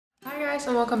guys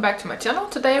and welcome back to my channel.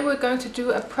 Today we're going to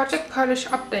do a project polish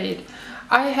update.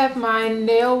 I have my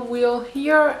nail wheel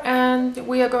here and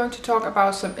we are going to talk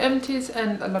about some empties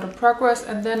and a lot of progress,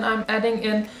 and then I'm adding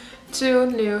in 2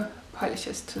 new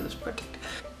polishes to this project.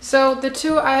 So the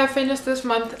 2 I have finished this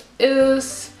month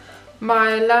is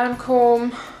my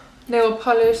Lancome nail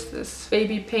polish, this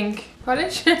baby pink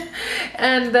polish,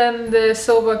 and then the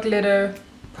silver glitter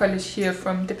polish here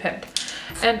from Depend.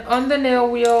 And on the nail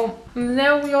wheel,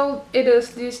 it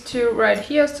is these 2 right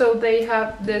here, so they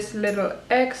have this little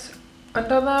X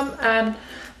under them, and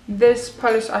this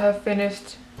polish I have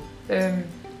finished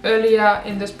earlier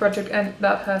in this project and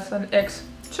that has an X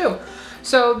too.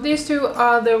 So these 2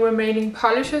 are the remaining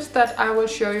polishes that I will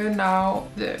show you now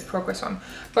the progress on.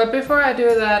 But before I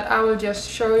do that, I will just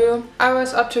show you. I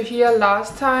was up to here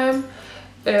last time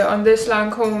on this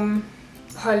Lancome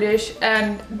polish,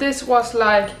 and this was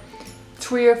like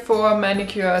 3 or 4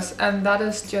 manicures, and that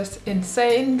is just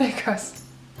insane because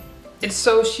it's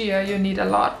so sheer, you need a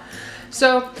lot.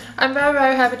 So I'm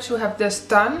very happy to have this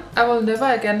done. I will never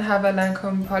again have a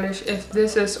Lancome polish if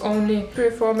this is only 3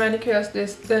 or 4 manicures.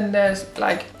 Then there's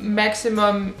like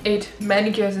maximum 8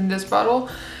 manicures in this bottle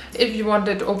if you want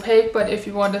it opaque, but if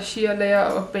you want a sheer layer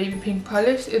of baby pink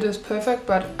polish, it is perfect,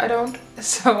 but I don't.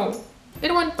 So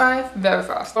it went by very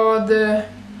fast. For the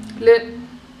lid,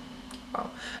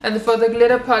 and for the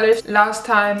glitter polish, last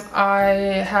time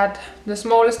I had the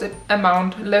smallest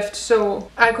amount left, so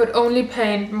I could only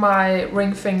paint my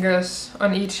ring fingers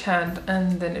on each hand,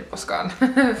 and then it was gone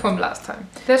from last time.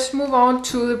 Let's move on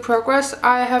to the progress.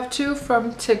 I have 2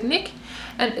 from Technique,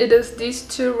 and it is these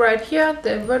 2 right here,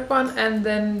 the red one and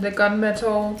then the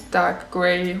gunmetal dark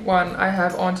gray one I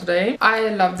have on today. I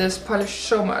love this polish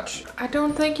so much. I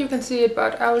don't think you can see it,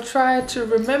 but I will try to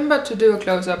remember to do a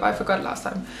close-up. I forgot last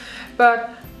time. But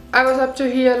I was up to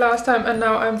here last time and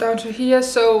now I'm down to here,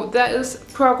 so there is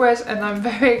progress and I'm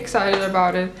very excited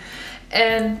about it.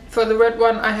 And for the red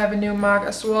one I have a new mark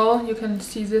as well. You can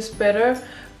see this better,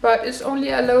 but it's only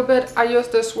a little bit. I use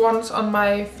this once on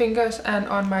my fingers and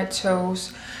on my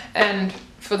toes, and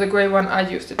for the gray one I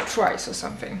used it twice or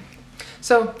something.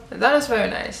 So that is very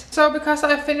nice. So because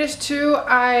I finished 2,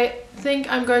 I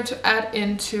think I'm going to add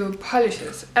in 2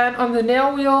 polishes. And on the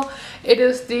nail wheel it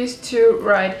is these 2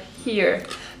 right here.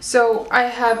 So I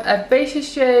have a beige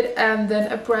shade and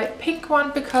then a bright pink one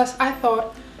because I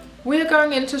thought we're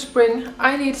going into spring,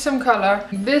 I need some color.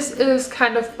 This is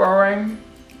kind of boring,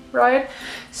 right?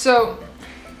 So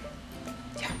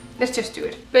yeah, let's just do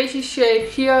it. Beige shade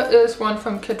here is one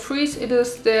from Catrice. It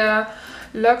is their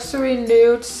Luxury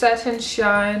Nude Satin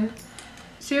Shine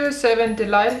 07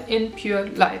 Delight in Pure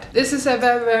Light. This is a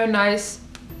very nice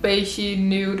beige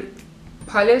nude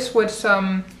polish with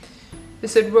some,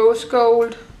 is it rose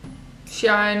gold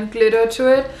shine glitter to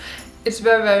it. It's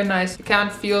very nice. You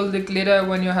can't feel the glitter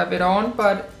when you have it on,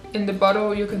 but in the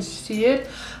bottle you can see it.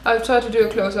 I'll try to do a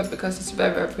close-up because it's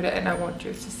very pretty and I want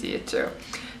you to see it too.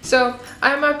 So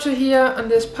I'm up to here on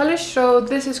this polish, so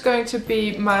this is going to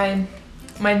be my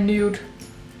nude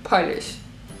polish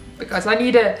because I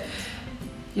need a,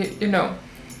 you know,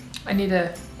 I need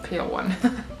a pale one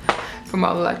from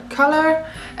all that color.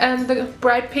 And the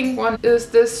bright pink one is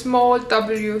this small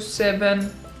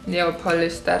W7 nail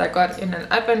polish that I got in an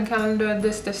advent calendar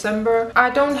this December. I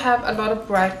don't have a lot of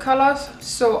bright colors,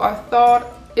 so I thought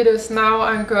it is now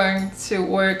I'm going to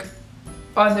work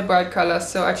on the bright colors,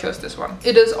 so I chose this one.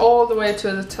 It is all the way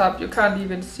to the top. You can't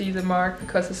even see the mark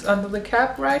because it's under the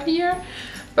cap right here.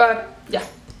 But yeah,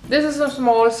 this is a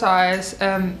small size,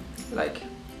 like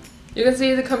you can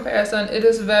see the comparison, it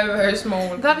is very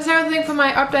small. That is everything for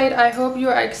my update. I hope you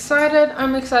are excited.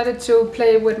 I'm excited to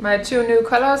play with my 2 new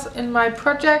colors in my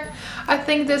project. I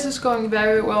think this is going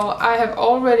very well. I have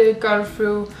already gone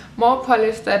through more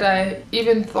polish than I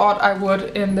even thought I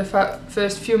would in the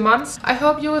first few months. I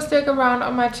hope you will stick around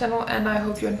on my channel and I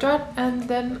hope you enjoyed, and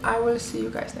then I will see you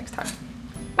guys next time.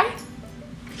 Bye!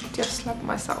 Just slap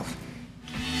myself.